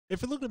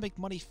If you're looking to make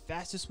money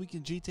fast this week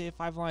in GTA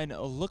 5 Online,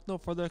 look no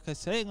further, because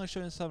today I'm going to show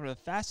you some of the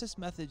fastest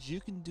methods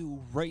you can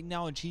do right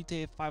now in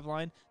GTA 5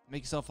 Online to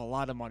make yourself a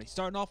lot of money.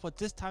 Starting off with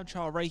this time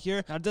trial right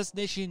here. Now,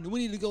 destination we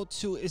need to go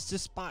to is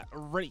this spot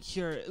right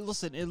here.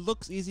 Listen, it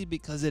looks easy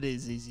because it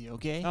is easy,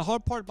 okay? The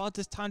hard part about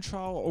this time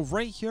trial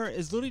right here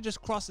is literally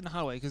just crossing the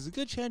highway, because there's a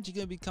good chance you're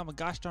going to become a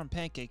gosh darn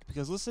pancake,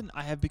 because listen,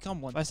 I have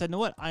become one. I said, you know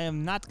what? I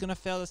am not going to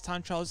fail this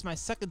time trial. This is my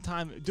second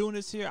time doing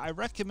this here. I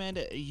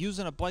recommend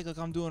using a bike like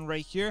I'm doing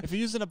right here. If you're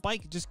using a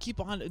bike, just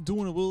keep on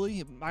doing a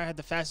wheelie. I had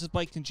the fastest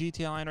bike in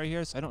GTA Online right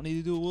here, so I don't need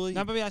to do a wheelie.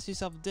 Now maybe ask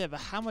yourself, Div,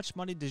 how much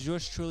money does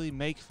yours truly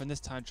make from this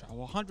time trial?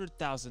 Well,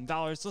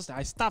 $100,000. Listen,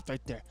 I stopped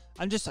right there.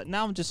 I'm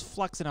just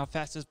flexing how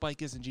fast this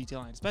bike is in GTA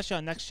Online, especially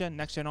on next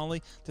gen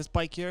only. This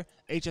bike here,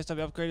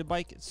 HSW upgraded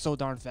bike, it's so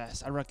darn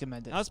fast. I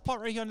recommend it. Now this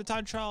part right here on the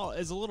time trial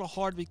is a little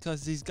hard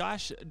because these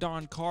gosh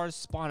darn cars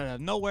spawn out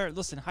of nowhere.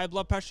 Listen, high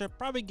blood pressure,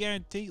 probably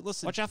guarantee.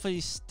 Listen, watch out for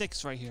these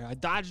sticks right here. I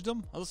dodged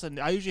them. Listen,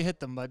 I usually hit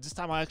them, but this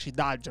time I actually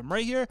dodged them.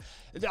 Right here,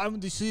 do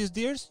you see these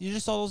deers? You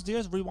just saw those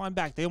deers? Rewind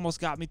back. They almost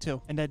got me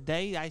too. And the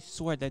day, I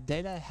swear, the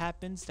day that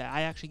happens, that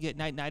I actually get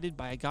night-nighted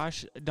by a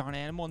gosh darn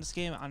animal in this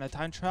game on a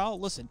time trial,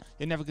 listen,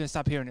 you're never going to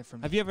stop hearing it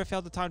from me. Have you ever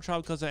failed the time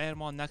trial because of an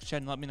animal on next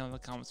gen? Let me know in the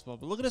comments below.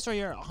 But look at this right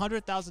here,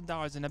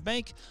 $100,000 in the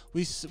bank.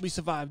 We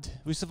survived.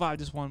 We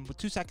survived this one with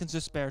 2 seconds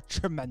to spare.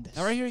 Tremendous.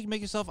 Now right here, you can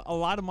make yourself a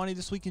lot of money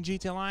this week in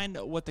GTA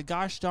Online with the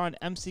gosh darn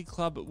MC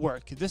Club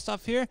work. This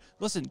stuff here,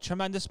 listen,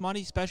 tremendous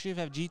money, especially if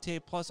you have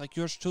GTA Plus like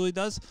yours truly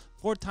does.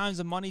 4 times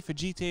the money for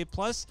GTA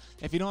Plus.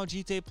 If you don't have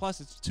GTA Plus,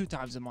 it's 2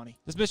 times the money.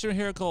 This mission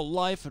here called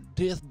Life or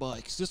Death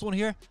Bikes. This one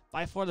here,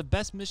 by far the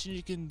best mission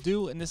you can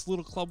do in this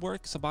little club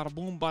work. So bada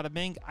boom, bada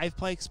bing. I've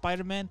played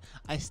Spider-Man.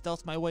 I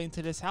stealthed my way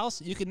into this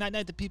house. You can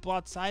night-night the people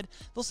outside.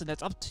 Listen,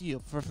 that's up to you.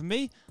 For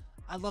me,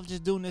 I love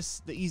just doing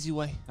this the easy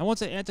way. And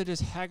once I enter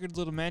this haggard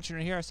little mansion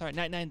right here, I start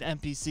night-nighting the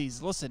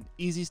NPCs. Listen,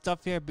 easy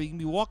stuff here, but you can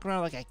be walking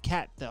around like a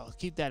cat, though.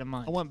 Keep that in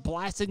mind. I went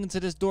blasting into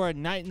this door at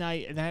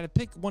night-night, and I had to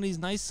pick one of these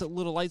nice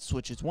little light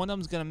switches. One of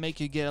them's going to make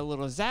you get a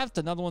little zapped.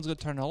 Another one's going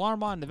to turn the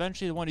alarm on. And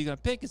eventually, the one you're going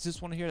to pick is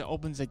this one here that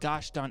opens the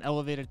gosh darn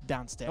elevator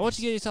downstairs. And once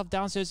you get yourself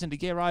downstairs in the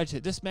garage,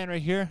 this man right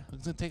here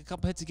is going to take a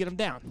couple hits to get him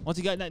down. Once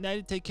you got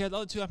night-nighted, take care of the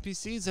other 2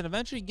 NPCs, and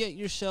eventually get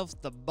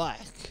yourself the bike.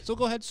 So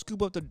go ahead,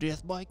 scoop up the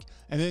death bike,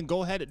 and then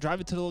go ahead and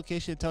drive it to the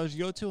location it tells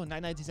you go to and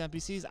night-night these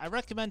NPCs. I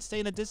recommend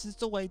staying a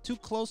distance away. Too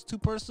close, too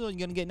personal, and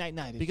you're gonna get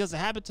night-nighted. Because it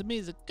happened to me,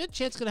 there's a good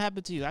chance it's gonna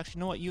happen to you. Actually, you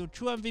know what? You're a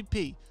true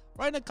MVP.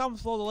 Write in the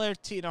comments below the letter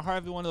T and I'll heart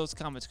every one of those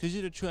comments, because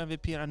you're the true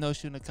MVP and I know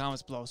you in the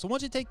comments below. So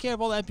once you take care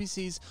of all the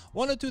NPCs,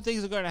 1 or 2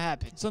 things are going to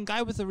happen. Some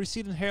guy with a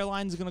receding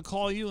hairline is going to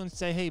call you and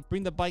say, hey,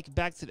 bring the bike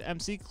back to the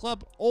MC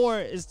Club, or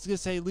it's going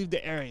to say leave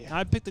the area. Now,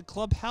 I picked the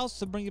clubhouse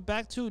to bring it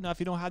back to. Now, if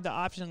you don't have the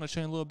option, I'm going to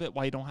show you a little bit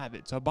why you don't have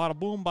it. So bada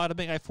boom, bada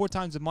bing. I have 4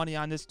 times the money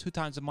on this, 2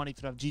 times the money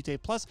for the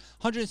GTA Plus,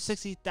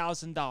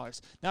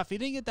 $160,000. Now, if you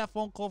didn't get that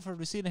phone call from a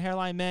receding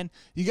hairline man,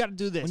 you got to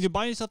do this. When you're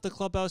buying yourself the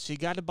clubhouse, you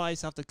got to buy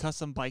yourself the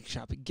custom bike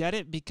shop. Get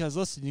it? Because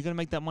listen, you're going to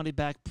make that money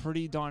back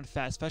pretty darn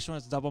fast, especially when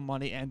it's double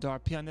money and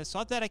RP on this. So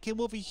after that, I came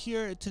over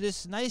here to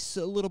this nice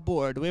little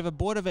board. We have a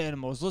board of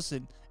animals.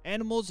 Listen,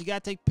 animals, you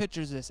gotta take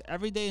pictures of this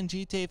every day in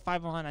GTA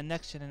 5 Online on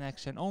next gen and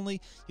next gen only.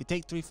 You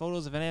take 3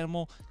 photos of an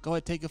animal. Go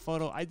ahead, take a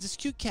photo. This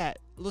cute cat.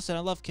 Listen,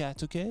 I love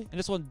cats, okay? And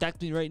this one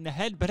decked me right in the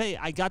head, but hey,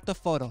 I got the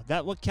photo.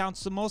 That what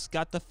counts the most.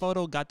 Got the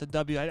photo, got the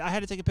W. I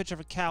had to take a picture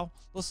of a cow.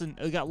 Listen,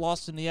 it got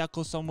lost in the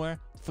echo somewhere.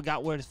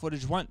 Forgot where the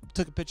footage went.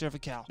 Took a picture of a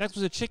cow. Next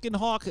was a chicken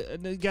hawk.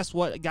 And guess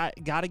what? Got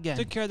again.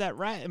 Took care of that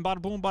rat, and bada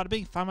boom, bada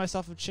bing. Found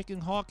myself a chicken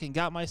hawk and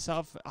got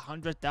myself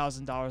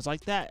 $100,000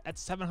 like that.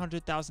 That's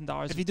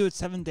 $700,000 if you do it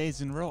 7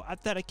 days in a row.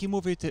 After that, I came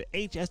over here to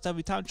the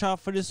HSW time trial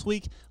for this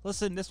week.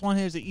 Listen, this one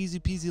here is an easy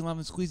peasy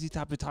lemon squeezy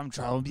type of time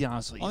trial, to be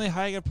honest with you. Only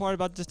higher part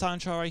about this time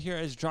trial right here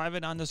is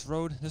driving on this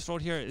road. This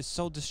road here is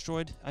so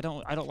destroyed. I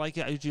don't like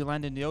it. I usually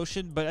land in the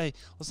ocean, but hey,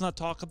 let's not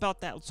talk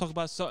about that. Let's talk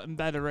about something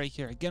better right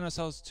here. Getting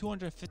ourselves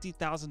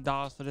 $250,000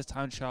 for this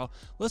time trial.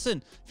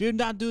 Listen, if you're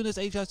not doing this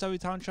HSW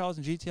time trials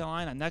in GTA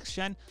Online on next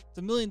gen, it's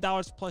 $1 million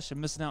plus you're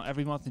missing out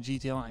every month in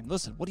GTA Online.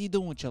 Listen, what are you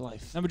doing with your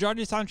life? The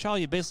majority of the time trial,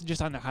 you're basically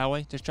just on the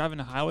highway, just driving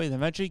the highway. Then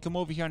eventually you come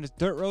over here on this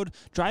dirt road,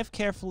 drive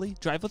carefully,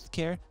 drive with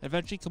care.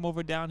 Eventually come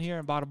over down here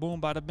and bada boom,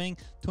 bada bing,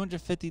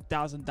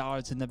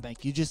 $250,000 in the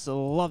bank. You just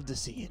love to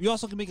see it. You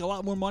also can make a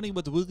lot more money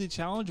with the weekly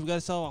challenge. We got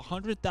to sell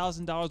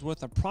 $100,000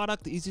 worth of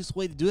product. The easiest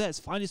way to do that is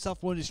find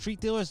yourself one of the street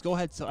dealers. Go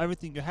ahead, sell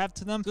everything you have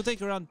to them. It'll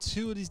take around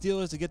 2 of these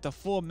dealers to get the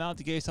full amount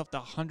to get yourself the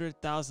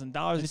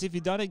 $100,000. And see if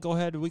you've done it, go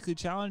ahead, weekly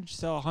challenge,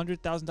 sell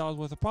 $100,000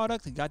 worth of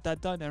product, and got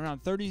that done. And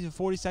around 30 to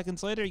 40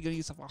 seconds later, you're gonna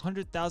get yourself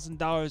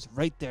 $100,000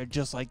 right there,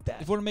 just like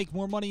that. If you want to make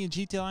more money in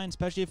GTA Online,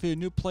 especially if you're a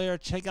new player,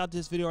 check out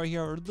this video right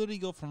here, or literally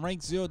go from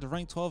rank 0 to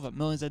rank 12 at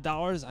millions of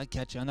dollars. I'll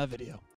catch you on that video.